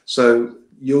 So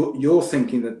you're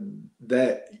thinking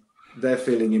that they're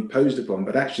feeling imposed upon,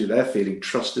 but actually they're feeling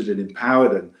trusted and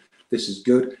empowered, and this is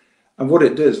good. And what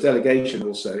it does, delegation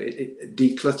also, it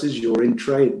declutters your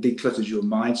in-tray, it declutters your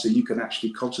mind, so you can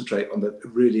actually concentrate on the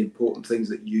really important things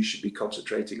that you should be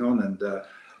concentrating on,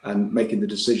 and making the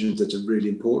decisions that are really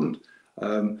important.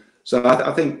 So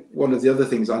I think one of the other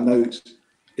things I note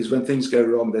is when things go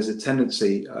wrong, there's a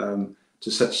tendency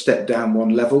to step down one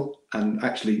level, and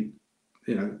actually,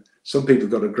 some people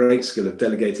have got a great skill of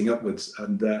delegating upwards,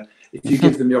 and if you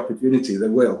give them the opportunity, they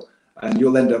will. And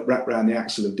you'll end up wrapped around the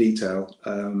axle of detail,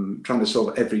 trying to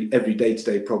solve every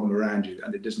day-to-day problem around you,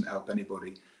 and it doesn't help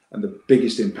anybody. And the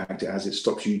biggest impact it has, it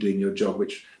stops you doing your job,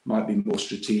 which might be more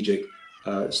strategic,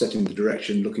 setting the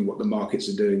direction, looking what the markets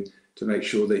are doing to make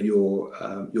sure that you're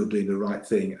doing the right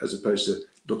thing, as opposed to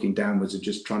looking downwards and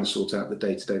just trying to sort out the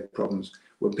day-to-day problems.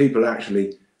 When people are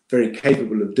actually very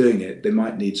capable of doing it, they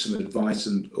might need some advice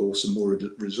or some more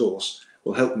resource.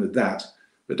 We'll help them with that.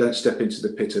 But don't step into the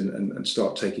pit and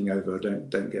start taking over.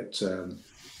 Don't get drawn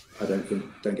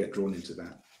into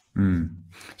that.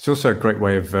 It's also a great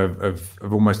way of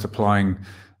almost applying,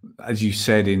 as you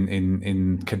said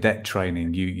in cadet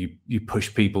training. You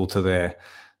push people to their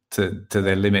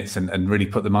limits and really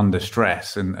put them under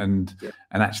stress. And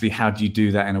actually, how do you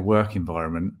do that in a work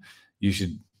environment? You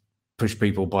should push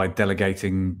people by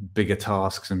delegating bigger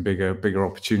tasks and bigger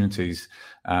opportunities.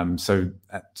 So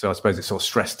I suppose it sort of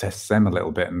stress tests them a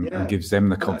little bit and gives them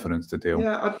the confidence to deal.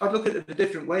 Yeah, I'd look at it a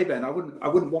different way, Ben. I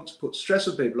wouldn't want to put stress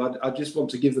on people. I just want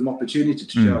to give them opportunity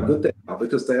to show how good they are,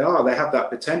 because they have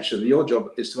that potential. Your job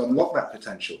is to unlock that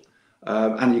potential,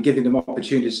 and you're giving them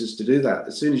opportunities to do that.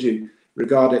 As soon as you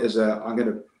regard it as I'm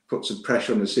going to put some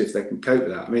pressure on them to see if they can cope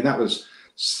with that. I mean, that was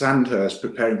Sandhurst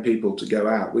preparing people to go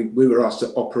out. We were asked to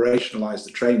operationalize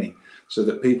the training so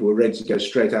that people were ready to go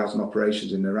straight out on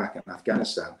operations in Iraq and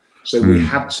Afghanistan. So we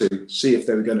had to see if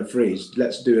they were going to freeze.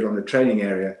 Let's do it on a training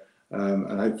area,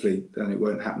 and hopefully then it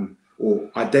won't happen. Or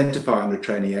identify on a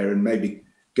training area and maybe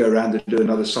go around and do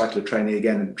another cycle of training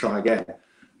again and try again.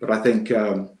 But I think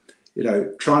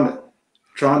try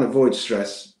and avoid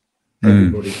stress.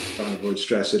 Everybody's trying to avoid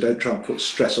stress. So don't try and put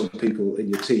stress on people in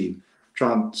your team.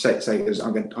 Try and say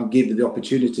I'm giving you the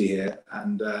opportunity here,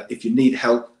 and if you need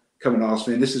help, come and ask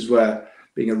me. And this is where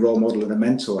being a role model and a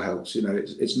mentor helps.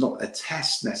 It's not a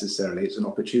test necessarily; it's an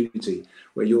opportunity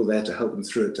where you're there to help them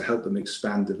through it, to help them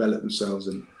expand, develop themselves,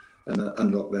 and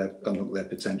unlock their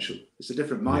potential. It's a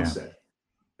different mindset.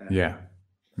 Yeah.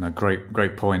 No,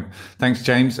 great point. Thanks,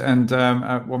 James. And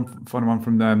one final one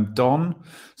from Don.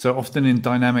 So often in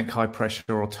dynamic, high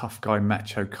pressure or tough guy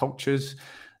macho cultures,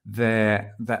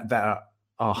 that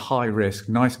are high risk,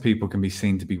 nice people can be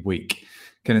seen to be weak.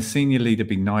 Can a senior leader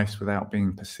be nice without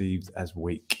being perceived as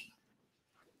weak?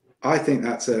 I think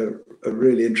that's a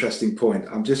really interesting point.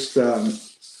 I just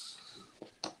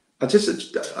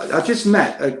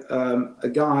met a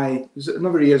guy, it was a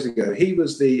number of years ago. He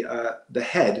was the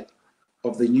head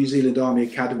of the New Zealand Army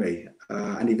Academy,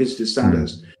 and he visited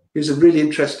Sandhurst. He was a really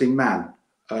interesting man.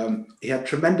 He had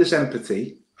tremendous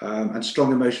empathy and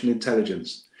strong emotional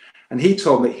intelligence. And he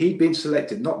told me he'd been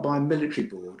selected not by a military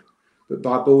board, but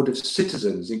by a board of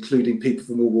citizens, including people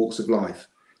from all walks of life,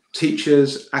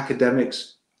 teachers,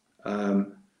 academics,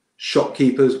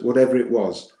 shopkeepers, whatever it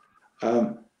was.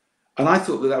 And I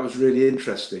thought that was really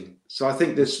interesting. So I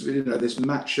think this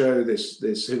macho,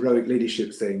 this heroic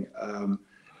leadership thing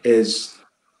is,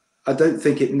 I don't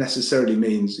think it necessarily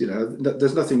means,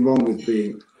 there's nothing wrong with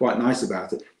being quite nice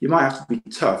about it. You might have to be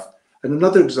tough. And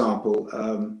another example,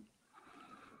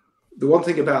 the one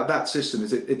thing about that system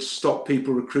is it stopped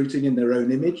people recruiting in their own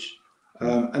image.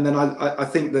 And then I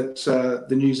think that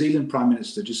the New Zealand Prime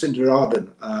Minister, Jacinda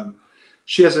Ardern,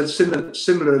 she has a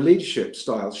similar leadership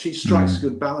style. She strikes a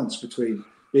good balance between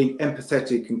being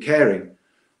empathetic and caring,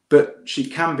 but she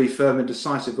can be firm and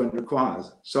decisive when required.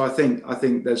 So I think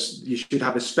you should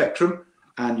have a spectrum,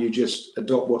 and you just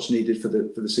adopt what's needed for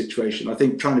the situation. I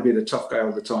think trying to be the tough guy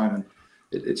all the time, and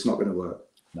it's not going to work.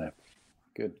 No.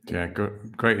 Good. Yeah,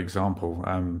 great example.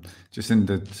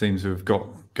 Jacinda seems to have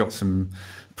got some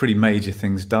pretty major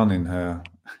things done in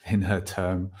her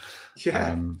term.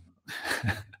 Yeah.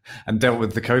 And dealt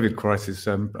with the COVID crisis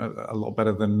a lot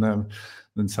better than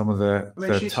some of the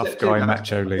tough guy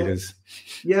macho leaders.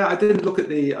 Yeah, I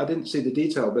didn't see the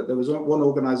detail, but there was one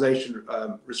organisation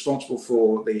responsible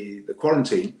for the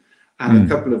quarantine, and a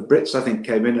couple of Brits, I think,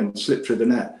 came in and slipped through the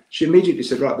net. She immediately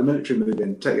said, "Right, the military move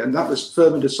in," and that was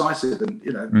firm and decisive.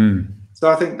 And so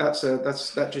I think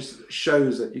that just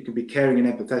shows that you can be caring and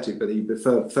empathetic, but you be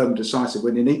firm and decisive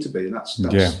when you need to be, and that's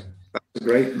a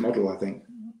great model, I think.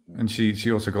 And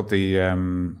she also got the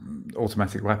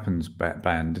automatic weapons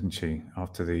banned, didn't she,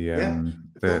 after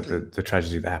the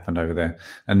tragedy that happened over there,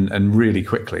 and really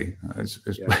quickly,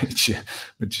 which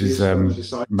is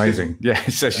amazing. Yeah,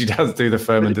 so she does do the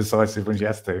firm and decisive when she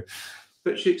has to.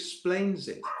 But she explains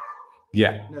it.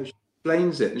 Yeah. She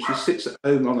explains it, and she sits at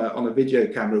home on a video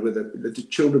camera with the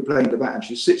children playing the bat, and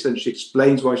she sits there and she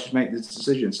explains why she's making this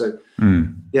decision. So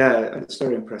it's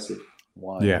very impressive.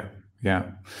 Wow. Yeah.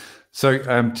 So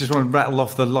just want to rattle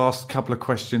off the last couple of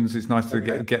questions. It's nice to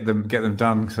get them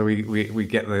done, so we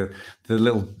get the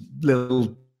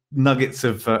little nuggets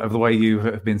of the way you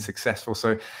have been successful.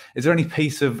 So is there any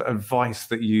piece of advice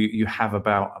that you have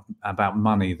about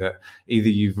money that either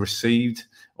you've received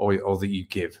or that you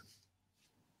give?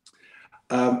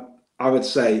 I would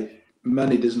say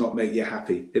money does not make you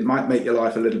happy. It might make your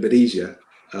life a little bit easier,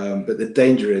 but the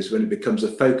danger is when it becomes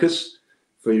a focus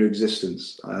for your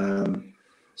existence.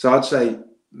 So I'd say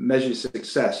measure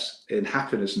success in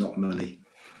happiness, not money.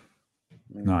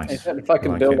 Nice. If I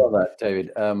can build on that,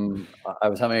 David, I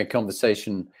was having a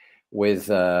conversation with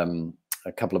a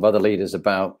couple of other leaders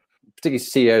about particularly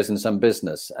CEOs in some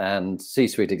business and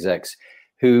C-suite execs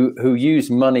who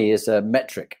use money as a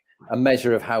metric, a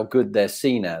measure of how good they're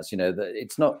seen as.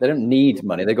 It's not, they don't need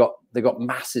money. They got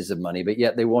masses of money, but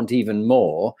yet they want even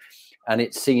more, and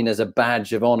it's seen as a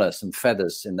badge of honor, some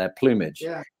feathers in their plumage.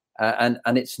 Yeah.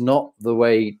 And it's not the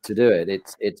way to do it.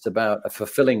 It's about a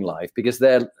fulfilling life, because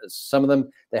some of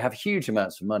them, they have huge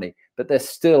amounts of money, but they're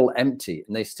still empty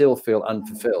and they still feel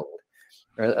unfulfilled.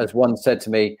 As one said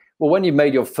to me, well, when you've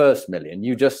made your first million,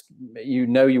 you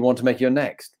want to make your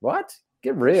next. What?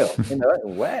 Get real.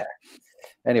 Where?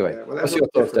 Anyway, what's your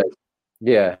thoughts, Dave?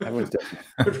 Yeah, everyone's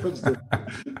different.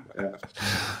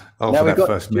 Now we've got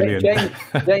first million.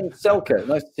 James Selker.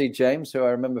 Nice to see James, who I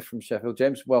remember from Sheffield.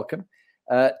 James, welcome.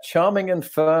 Charming and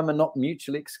firm are not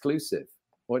mutually exclusive.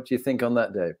 What do you think on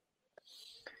that, Dave?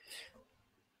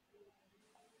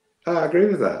 I agree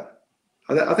with that.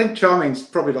 I think charming's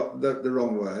probably not the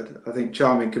wrong word. I think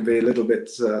charming can be a little bit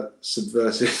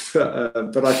subversive,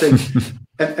 but I think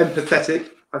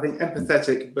empathetic. I think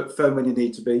empathetic, but firm when you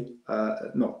need to be,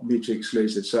 not mutually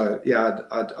exclusive. So yeah,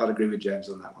 I'd agree with James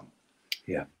on that one.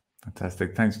 Yeah.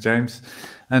 Fantastic. Thanks, James.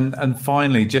 And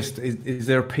finally, just is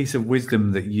there a piece of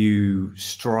wisdom that you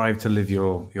strive to live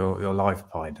your life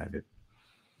by, David?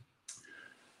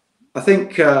 I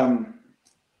think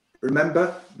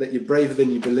remember that you're braver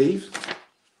than you believe,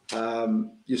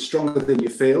 you're stronger than you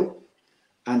feel,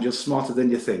 and you're smarter than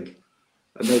you think.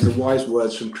 And those are wise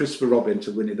words from Christopher Robin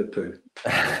to Winnie the Pooh.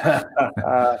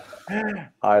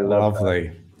 I love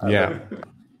Lovely. That. Yeah.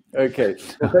 Okay.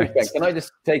 Well, thanks, Ben. Can I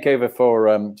just take over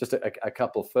for just a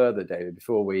couple further, David,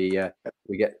 before we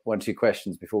get 1-2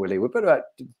 questions before we leave? We've got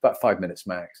about 5 minutes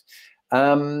max.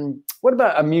 What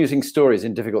about amusing stories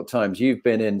in difficult times? You've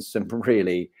been in some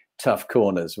really tough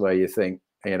corners where you think,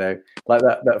 like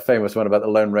that famous one about the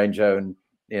Lone Ranger and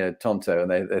Tonto,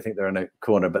 and they think they're in a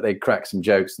corner, but they crack some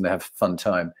jokes and they have a fun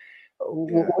time.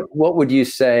 Yeah. What would you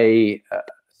say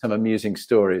some amusing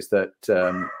stories that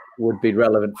would be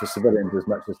relevant for civilians as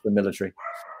much as the military?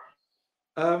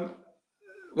 Well,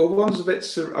 one's a bit.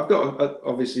 I've got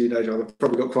obviously, John, I've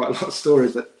probably got quite a lot of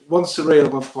stories. But one's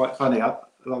surreal, one's quite funny.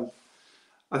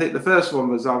 I think the first one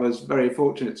was I was very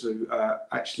fortunate to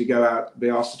actually go out, be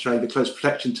asked to train the close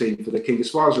protection team for the King of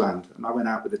Swaziland, and I went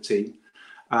out with the team,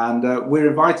 and we were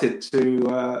invited to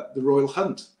the Royal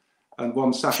Hunt. And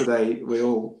one Saturday, we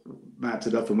all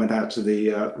mounted up and went out to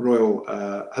the Royal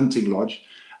Hunting Lodge.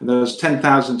 And there was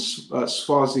 10,000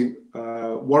 Swazi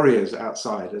warriors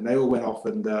outside, and they all went off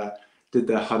and did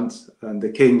their hunt. And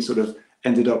the king sort of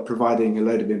ended up providing a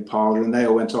load of impala, and they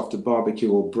all went off to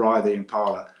barbecue or braai the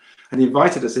impala. And he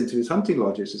invited us into his hunting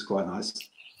lodge, which is quite nice.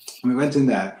 And we went in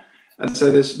there, and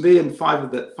so there's me and five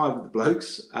of the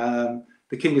blokes,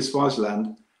 the King of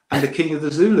Swaziland, and the King of the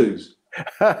Zulus.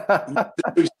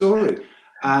 True story.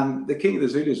 And the King of the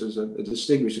Zulus was a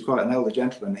distinguished, quite an elder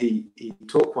gentleman. He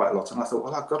talked quite a lot, and I thought,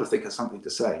 well, I've got to think of something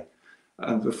to say.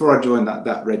 And before I joined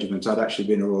that regiment, I'd actually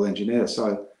been a Royal Engineer.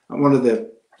 So one of the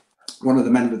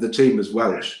men of the team was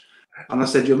Welsh, and I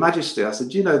said, Your Majesty, I said,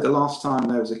 do you know the last time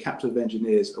there was a captain of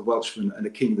engineers, a Welshman, and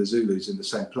a King of the Zulus in the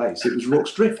same place? It was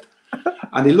Rorke's Drift.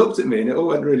 And he looked at me, and it all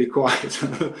went really quiet.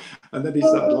 And then he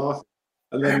started laughing,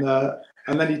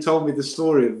 and then he told me the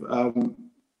story of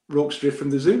Rorke's Drift from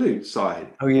the Zulu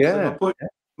side. Oh yeah. So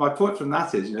my point from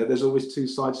that is, there's always two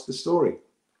sides to the story.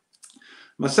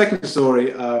 My second story,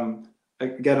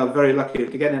 again, I'm very lucky.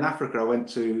 Again, in Africa, I went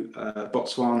to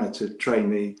Botswana to train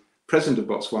the president of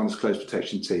Botswana's close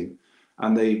protection team.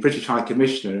 And the British High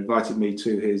Commissioner invited me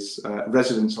to his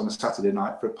residence on a Saturday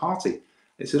night for a party.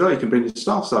 He said, "Oh, you can bring your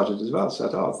staff sergeant as well." So I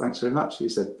said, "Oh, thanks very much." He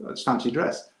said, "It's fancy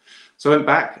dress." So I went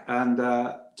back, and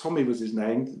Tommy was his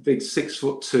name, big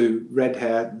 6'2", red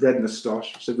hair, red moustache.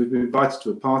 So we've been invited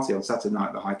to a party on Saturday night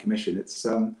at the High Commission. It's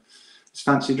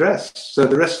fancy dress. So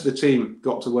the rest of the team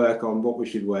got to work on what we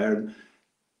should wear. And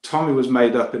Tommy was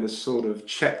made up in a sort of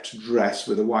checked dress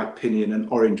with a white pinion and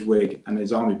orange wig and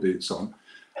his army boots on.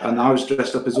 And I was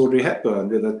dressed up as Audrey Hepburn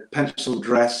with a pencil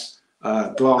dress,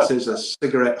 glasses, a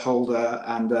cigarette holder,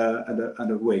 and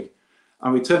a wig.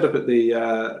 And we turned up at the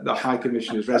High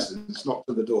Commissioner's residence, knocked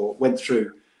on the door, went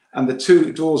through, and the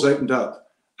two doors opened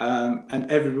up,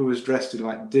 and everybody was dressed in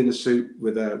like dinner suit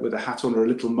with a hat on or a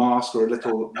little mask or a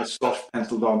little moustache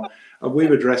penciled on, and we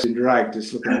were dressed in drag,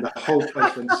 just looking at the whole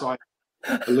place went silent.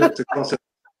 I looked across it,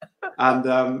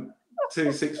 and two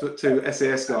 6'2"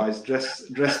 SAS guys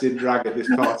dressed in drag at this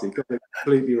party,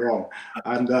 completely wrong.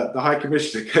 And the High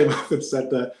Commissioner came up and said,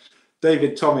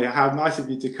 "David, Tommy, how nice of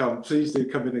you to come. Please do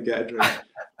come in and get a drink."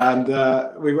 And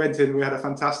we went in. We had a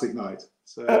fantastic night.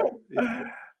 So yeah.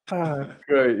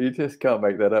 Great! You just can't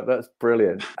make that up. That's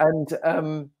brilliant.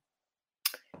 And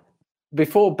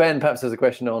before Ben perhaps has a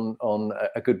question on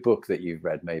a good book that you've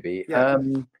read, maybe. Yeah.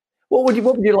 What would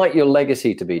you like your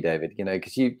legacy to be, David?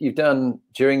 Because you've done,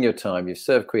 during your time, you've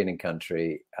served Queen and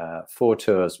Country, 4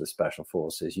 tours with Special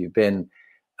Forces. You've been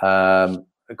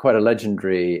quite a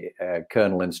legendary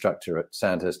colonel instructor at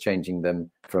Sandhurst, changing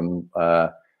them from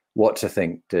what to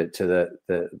think to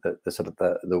the sort of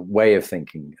the way of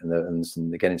thinking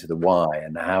and getting to the why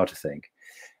and how to think.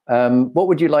 What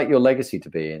would you like your legacy to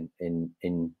be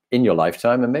in your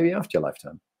lifetime and maybe after your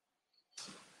lifetime?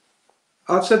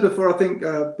 I've said before, I think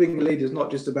being a leader is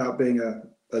not just about being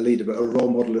a leader, but a role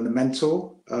model and a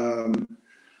mentor.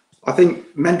 I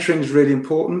think mentoring is really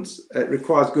important. It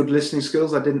requires good listening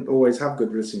skills. I didn't always have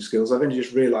good listening skills. I've only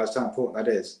just realised how important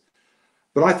that is.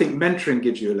 But I think mentoring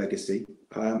gives you a legacy,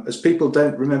 as people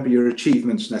don't remember your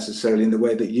achievements necessarily in the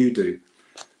way that you do,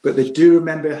 but they do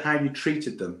remember how you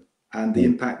treated them and the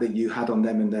impact that you had on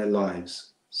them in their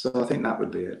lives. So I think that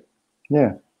would be it.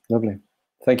 Yeah, lovely.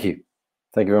 Thank you.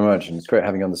 Thank you very much. And it's great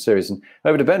having you on the series. And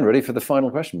over to Ben, ready for the final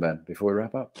question, Ben, before we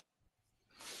wrap up.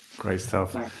 Great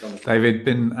stuff. Thanks, David,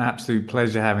 been an absolute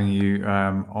pleasure having you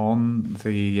on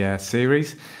the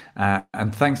series.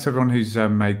 And thanks to everyone who's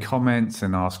made comments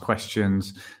and asked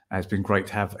questions. It's been great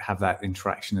to have that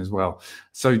interaction as well.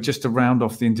 So just to round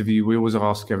off the interview, we always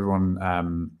ask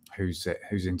everyone who's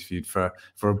interviewed for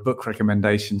a book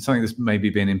recommendation, something that's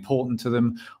maybe been important to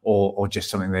them or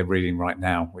just something they're reading right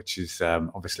now, which has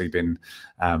obviously been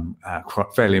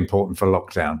quite fairly important for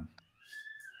lockdown.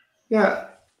 Yeah,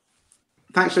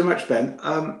 thanks so much, Ben.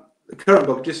 The current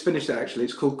book, just finished it actually.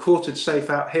 It's called Quartered Safe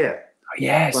Out Here. Oh,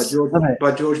 yes.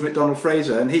 By George MacDonald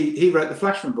Fraser. And he wrote the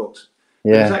Flashman books.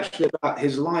 Yeah. It was actually about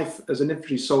his life as an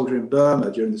infantry soldier in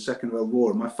Burma during the Second World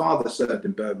War. My father served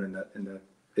in Burma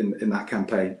in that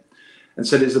campaign, and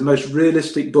said it's the most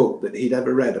realistic book that he'd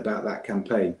ever read about that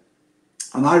campaign.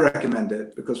 And I recommend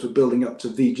it because we're building up to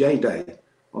VJ Day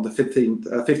on the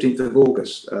 15th of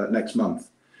August next month,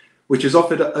 which is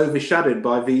often overshadowed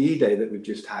by VE Day that we've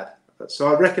just had. So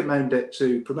I recommend it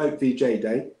to promote VJ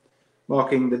Day,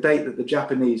 marking the date that the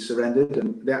Japanese surrendered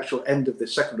and the actual end of the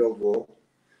Second World War,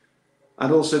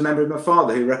 and also remembering my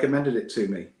father who recommended it to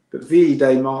me. But VE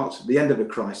Day marked the end of a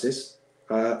crisis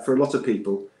for a lot of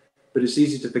people, but it's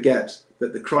easy to forget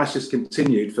that the crisis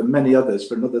continued for many others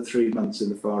for another 3 months in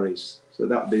the Far East. So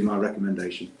that would be my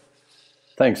recommendation.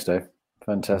 Thanks, Dave.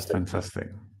 Fantastic.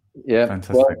 Yeah.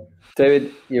 Fantastic. Well,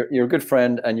 David, you're a good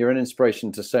friend and you're an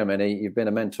inspiration to so many. You've been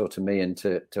a mentor to me and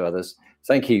to others.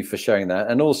 Thank you for sharing that,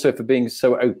 and also for being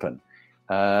so open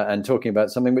and talking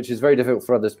about something which is very difficult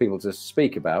for other people to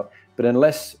speak about. But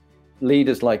unless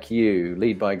leaders like you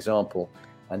lead by example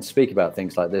and speak about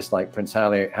things like this, like Prince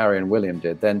Harry and William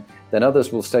did, then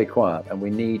others will stay quiet, and we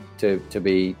need to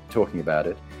be talking about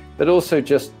it, but also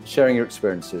just sharing your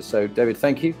experiences. So, David,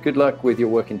 thank you. Good luck with your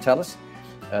work in Talis.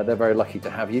 They're very lucky to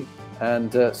have you,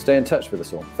 and stay in touch with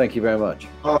us all. Thank you very much.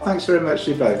 Oh, thanks very much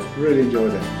to you both. Really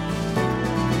enjoyed it.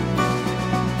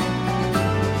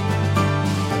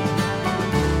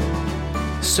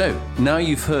 So, now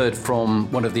you've heard from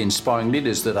one of the inspiring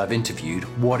leaders that I've interviewed,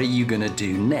 what are you going to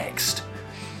do next?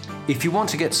 If you want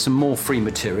to get some more free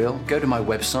material, go to my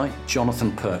website,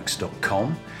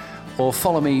 jonathanperks.com, or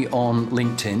follow me on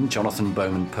LinkedIn, Jonathan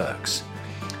Bowman Perks.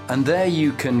 And there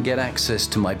you can get access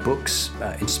to my books,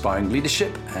 Inspiring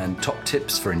Leadership and Top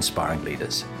Tips for Inspiring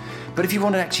Leaders. But if you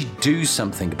want to actually do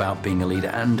something about being a leader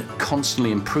and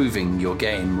constantly improving your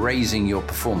game, raising your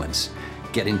performance,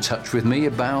 get in touch with me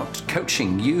about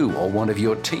coaching you or one of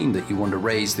your team that you want to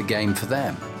raise the game for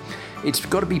them. It's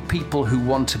got to be people who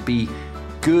want to be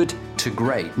good to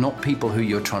great, not people who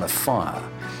you're trying to fire.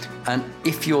 And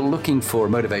if you're looking for a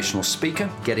motivational speaker,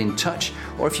 get in touch.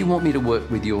 Or if you want me to work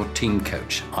with your team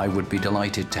coach, I would be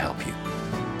delighted to help you.